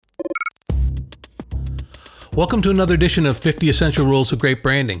Welcome to another edition of 50 Essential Rules of Great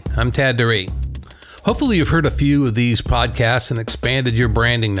Branding. I'm Tad Duree. Hopefully you've heard a few of these podcasts and expanded your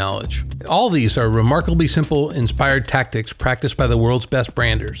branding knowledge. All these are remarkably simple, inspired tactics practiced by the world's best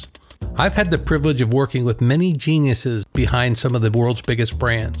branders. I've had the privilege of working with many geniuses behind some of the world's biggest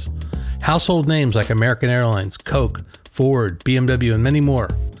brands. Household names like American Airlines, Coke, Ford, BMW, and many more.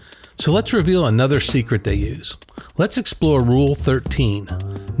 So let's reveal another secret they use. Let's explore Rule 13.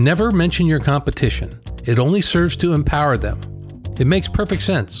 Never mention your competition. It only serves to empower them. It makes perfect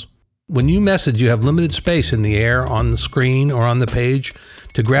sense. When you message, you have limited space in the air, on the screen, or on the page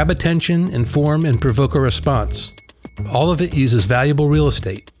to grab attention, inform, and provoke a response. All of it uses valuable real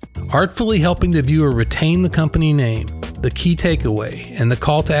estate. Artfully helping the viewer retain the company name, the key takeaway, and the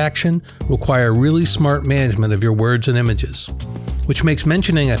call to action require really smart management of your words and images, which makes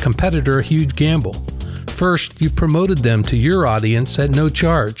mentioning a competitor a huge gamble. First, you've promoted them to your audience at no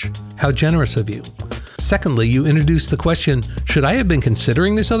charge. How generous of you. Secondly, you introduce the question, should I have been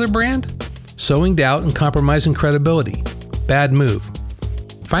considering this other brand? Sowing doubt and compromising credibility. Bad move.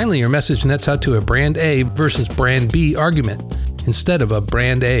 Finally, your message nets out to a brand A versus brand B argument, instead of a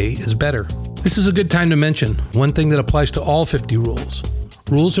brand A is better. This is a good time to mention one thing that applies to all 50 rules.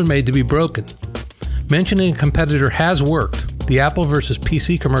 Rules are made to be broken. Mentioning a competitor has worked. The Apple versus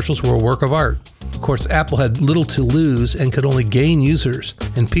PC commercials were a work of art. Of course, Apple had little to lose and could only gain users,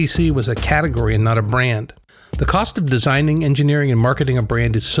 and PC was a category and not a brand. The cost of designing, engineering, and marketing a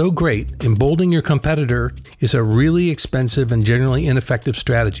brand is so great, emboldening your competitor is a really expensive and generally ineffective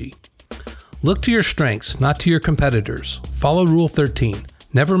strategy. Look to your strengths, not to your competitors. Follow Rule 13.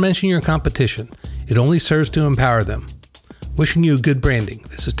 Never mention your competition. It only serves to empower them. Wishing you good branding.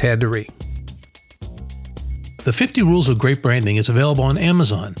 This is Tad Duree. The 50 Rules of Great Branding is available on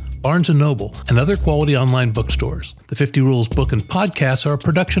Amazon, Barnes & Noble, and other quality online bookstores. The 50 Rules book and podcasts are a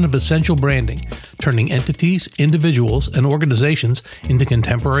production of Essential Branding, turning entities, individuals, and organizations into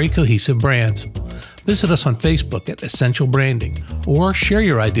contemporary cohesive brands. Visit us on Facebook at Essential Branding, or share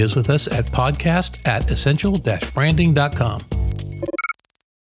your ideas with us at podcast@essential-branding.com.